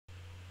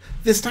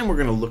This time we're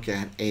going to look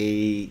at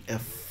a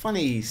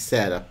funny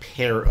set, a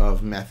pair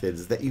of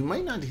methods that you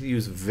might not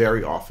use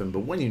very often, but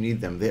when you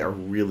need them, they are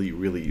really,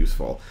 really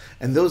useful.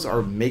 And those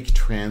are make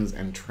trans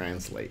and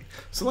translate.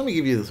 So let me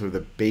give you sort of the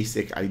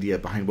basic idea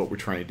behind what we're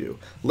trying to do.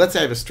 Let's say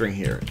I have a string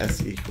here,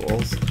 s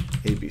equals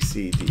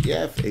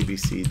ABCDEF,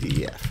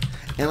 ABCDEF.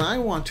 And I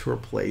want to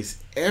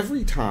replace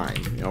every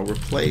time,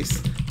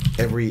 replace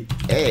every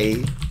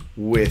A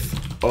with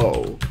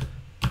O,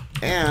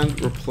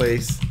 and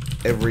replace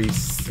every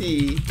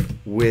C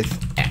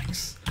with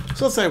X.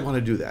 So let's say I want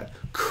to do that.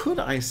 Could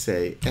I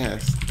say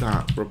s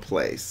dot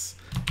replace,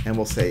 and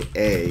we'll say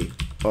A,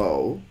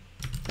 O,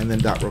 and then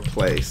dot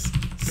replace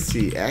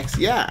CX?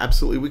 Yeah,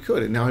 absolutely we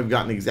could. And now I've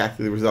gotten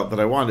exactly the result that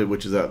I wanted,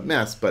 which is a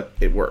mess, but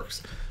it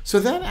works. So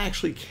that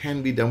actually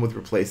can be done with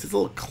replace. It's a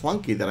little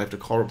clunky that I have to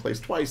call replace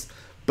twice,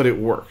 but it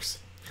works.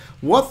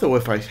 What though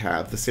if I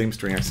have the same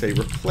string, I say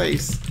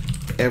replace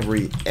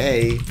every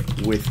A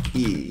with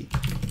E,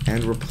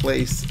 and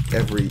replace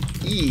every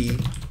E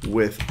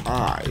with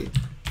I,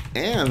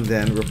 and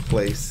then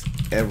replace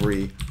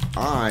every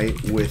I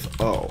with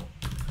O.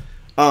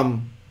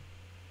 Well,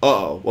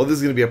 this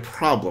is going to be a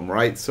problem,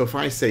 right? So if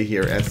I say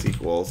here s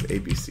equals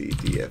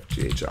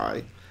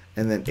ABCDFGHI,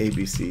 and then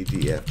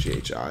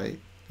ABCDFGHI,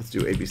 let's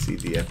do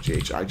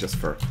ABCDFGHI just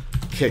for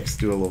kicks,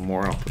 do a little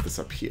more, I'll put this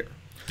up here.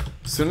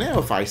 So now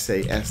if I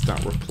say s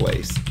dot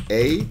replace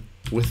A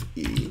with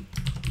E,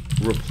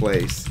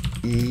 replace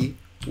E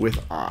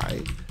with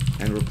I,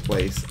 and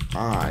replace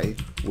I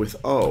with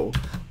O,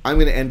 I'm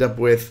going to end up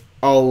with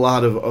a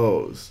lot of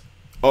O's.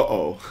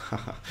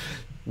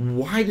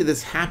 Why did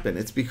this happen?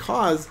 It's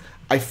because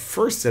I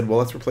first said, well,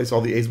 let's replace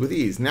all the A's with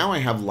E's. Now I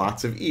have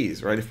lots of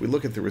E's, right? If we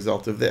look at the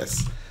result of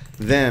this,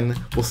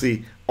 then we'll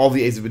see all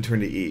the A's have been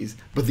turned to E's,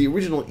 but the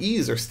original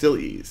E's are still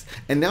E's.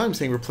 And now I'm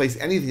saying replace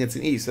anything that's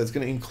an E, so it's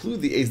going to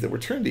include the A's that were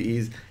turned to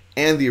E's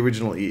and the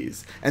original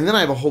E's. And then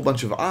I have a whole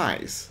bunch of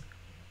I's.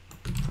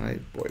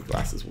 Right? Boy,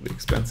 glasses will be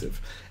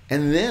expensive.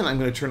 And then I'm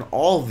going to turn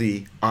all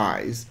the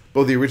I's,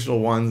 both the original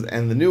ones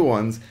and the new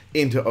ones,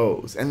 into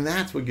O's. And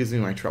that's what gives me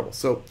my trouble.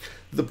 So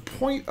the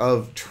point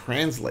of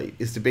translate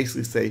is to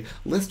basically say,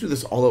 let's do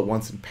this all at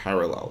once in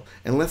parallel,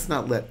 and let's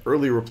not let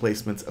early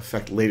replacements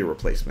affect later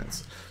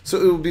replacements.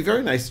 So it would be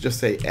very nice to just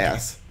say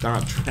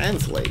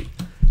s.translate,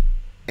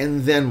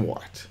 and then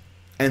what?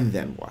 And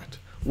then what?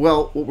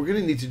 Well, what we're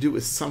going to need to do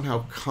is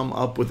somehow come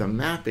up with a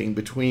mapping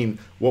between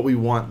what we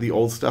want the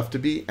old stuff to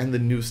be and the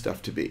new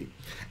stuff to be.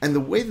 And the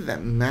way that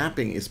that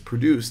mapping is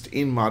produced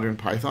in modern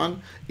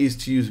Python is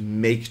to use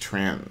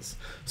maketrans.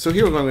 So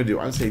here what I'm going to do,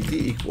 I'm going to say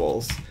d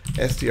equals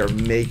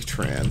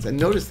str.maketrans. And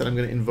notice that I'm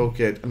going to invoke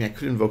it, I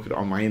could invoke it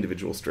on my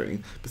individual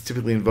string, but it's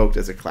typically invoked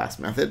as a class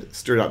method,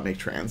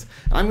 str.maketrans.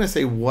 And I'm going to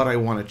say what I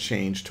want to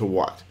change to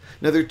what.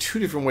 Now there are two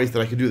different ways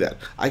that I could do that.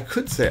 I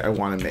could say I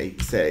want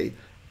to say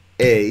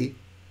A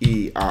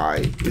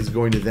EI is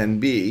going to then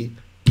be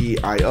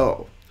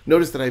EIO.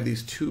 Notice that I have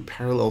these two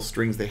parallel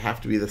strings. They have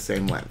to be the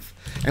same length.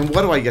 And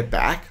what do I get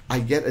back? I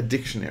get a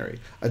dictionary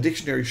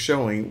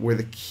showing where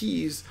the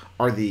keys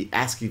are the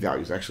ASCII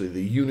values, actually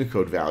the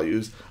Unicode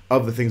values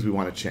of the things we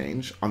want to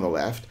change on the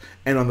left,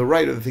 and on the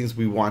right are the things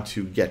we want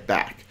to get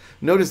back.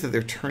 Notice that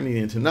they're turning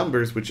into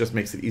numbers, which just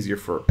makes it easier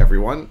for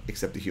everyone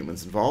except the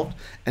humans involved.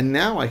 And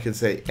now I can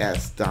say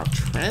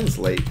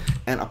s.translate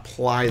and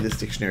apply this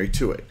dictionary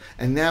to it.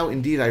 And now,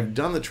 indeed, I've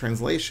done the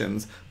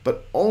translations,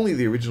 but only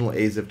the original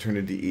A's have turned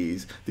into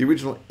E's. The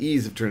original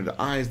E's have turned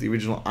into I's. The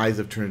original I's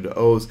have turned into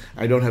O's.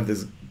 I don't have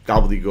this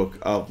gobbledygook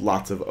of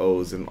lots of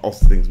O's and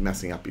also things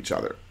messing up each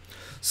other.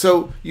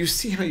 So you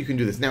see how you can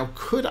do this. Now,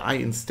 could I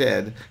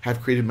instead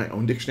have created my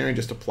own dictionary and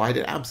just applied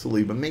it?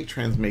 Absolutely, but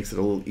maketrans makes it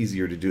a little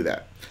easier to do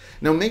that.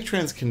 Now,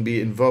 maketrans can be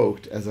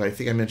invoked, as I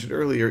think I mentioned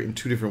earlier, in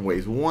two different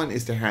ways. One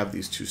is to have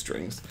these two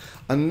strings.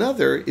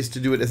 Another is to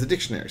do it as a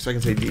dictionary. So I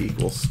can say d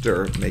equals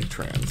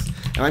str.maketrans.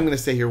 And I'm going to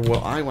say here,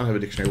 well, I want to have a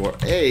dictionary where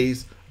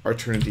A's are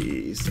turned into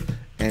E's,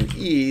 and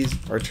E's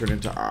are turned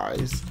into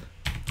I's,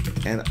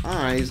 and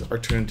I's are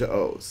turned into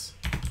O's.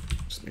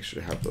 Just make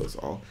sure to have those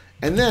all.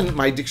 And then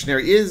my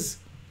dictionary is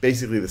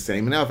basically the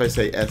same. And now if I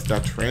say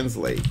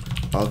s.translate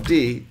of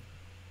D,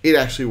 it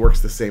actually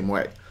works the same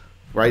way.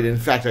 Right? In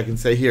fact, I can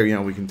say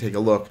here, we can take a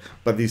look,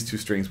 but these two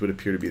strings would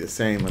appear to be the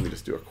same. Let me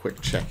just do a quick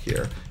check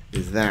here.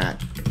 Is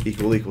that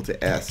equal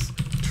to s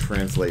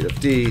translate of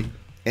D?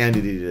 And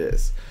indeed it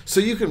is. So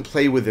you can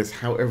play with this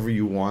however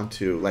you want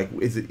to. Like,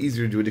 is it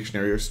easier to do a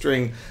dictionary or a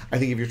string? I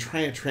think if you're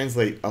trying to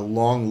translate a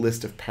long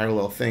list of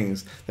parallel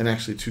things, then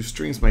actually two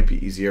strings might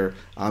be easier.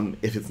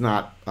 If it's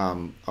not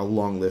a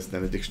long list,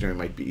 then a dictionary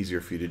might be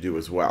easier for you to do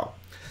as well.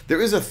 There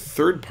is a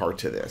third part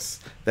to this,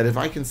 that if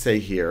I can say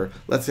here,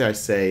 let's say I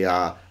say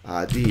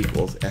d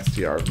equals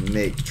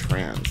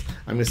str.maketrans.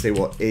 I'm going to say,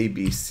 well,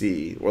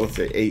 ABC, or let's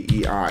say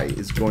AEI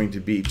is going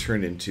to be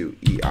turned into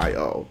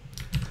EIO.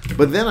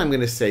 But then I'm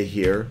going to say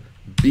here,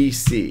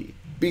 BC.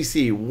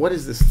 BC, what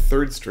is this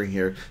third string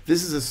here?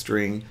 This is a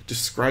string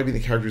describing the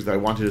characters that I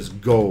want to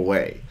just go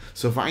away.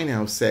 So if I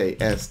now say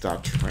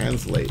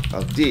s.translate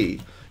of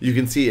D, you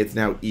can see it's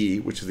now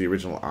E, which is the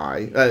original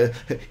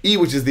E,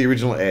 which is the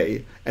original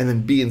A, and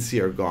then B and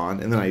C are gone,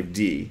 and then I have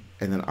D,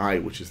 and then I,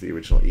 which is the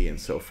original E, and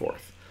so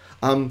forth.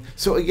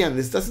 So again,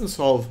 this doesn't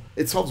solve,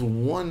 it solves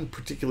one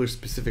particular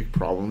specific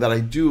problem that I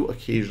do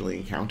occasionally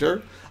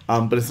encounter,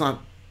 but it's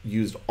not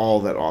used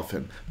all that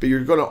often. But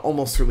you're going to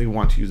almost certainly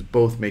want to use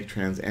both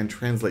maketrans and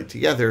translate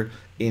together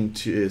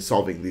into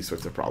solving these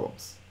sorts of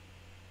problems.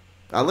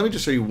 Let me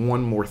just show you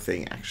one more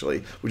thing,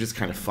 actually, which is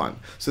kind of fun.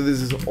 So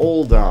there's this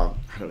old, I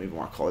don't even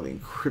want to call it an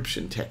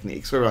encryption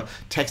technique, sort of a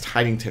text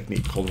hiding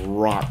technique called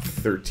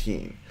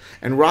ROT13.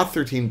 And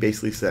ROT13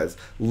 basically says,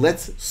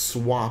 let's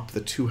swap the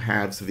two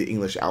halves of the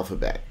English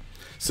alphabet.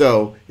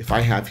 So if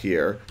I have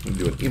here, I'm going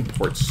to do an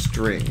import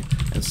string,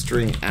 and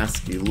string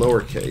ASCII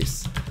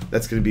lowercase,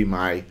 that's going to be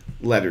my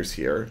letters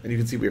here. And you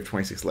can see we have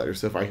 26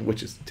 letters, so if I,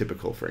 which is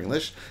typical for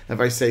English.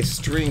 If I say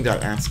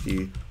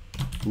string.ASCII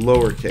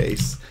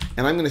lowercase,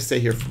 and I'm going to say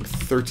here from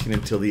 13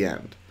 until the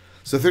end.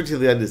 So 13 till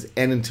the end is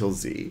n until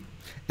z.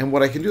 And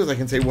what I can do is I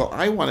can say, well,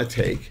 I want to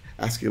take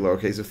ASCII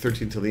lowercase of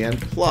 13 till the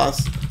end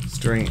plus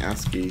string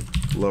ASCII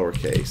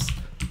lowercase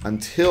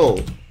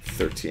until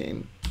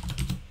 13.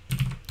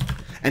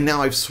 And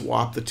now I've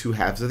swapped the two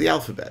halves of the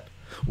alphabet.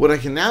 What I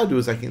can now do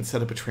is I can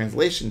set up a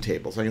translation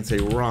table. So I can say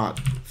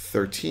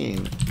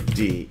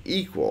rot13d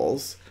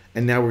equals,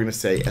 and now we're going to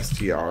say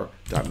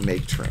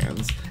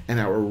str.maketrans, and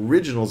our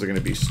originals are going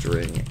to be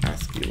string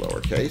ASCII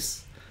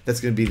lowercase. That's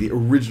going to be the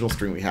original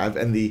string we have,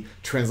 and the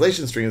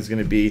translation string is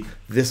going to be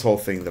this whole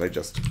thing that I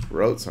just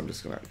wrote, so I'm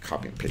just going to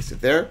copy and paste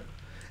it there.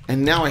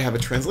 And now I have a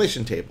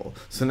translation table.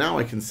 So now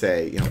I can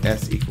say,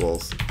 s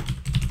equals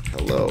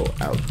hello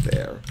out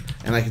there,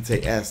 and I can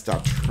say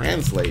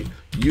s.translate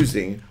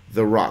using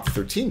the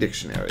ROT13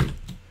 dictionary.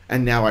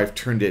 And now I've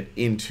turned it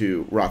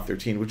into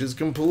ROT13, which is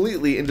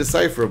completely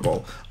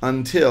indecipherable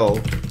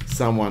until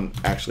someone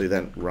actually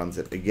then runs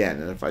it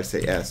again. And if I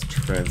say s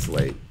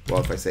translate, well,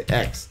 if I say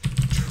x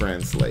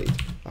translate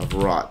of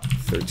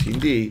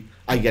ROT13d,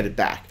 I get it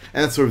back.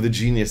 And that's sort of the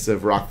genius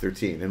of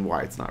ROT13 and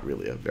why it's not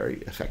really a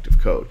very effective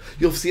code.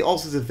 You'll see all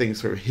sorts of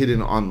things sort of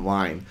hidden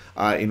online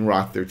in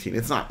ROT13.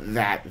 It's not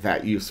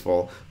that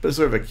useful, but it's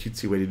sort of a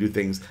cutesy way to do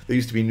things. There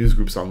used to be news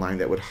groups online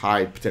that would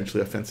hide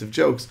potentially offensive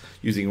jokes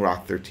using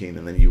ROT13,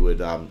 and then you would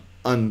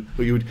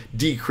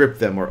decrypt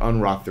them or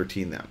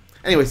un-ROT13 them.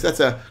 Anyways, that's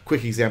a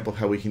quick example of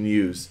how we can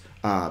use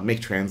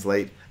maketrans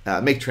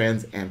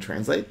and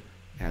translate.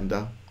 And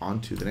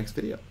on to the next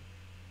video.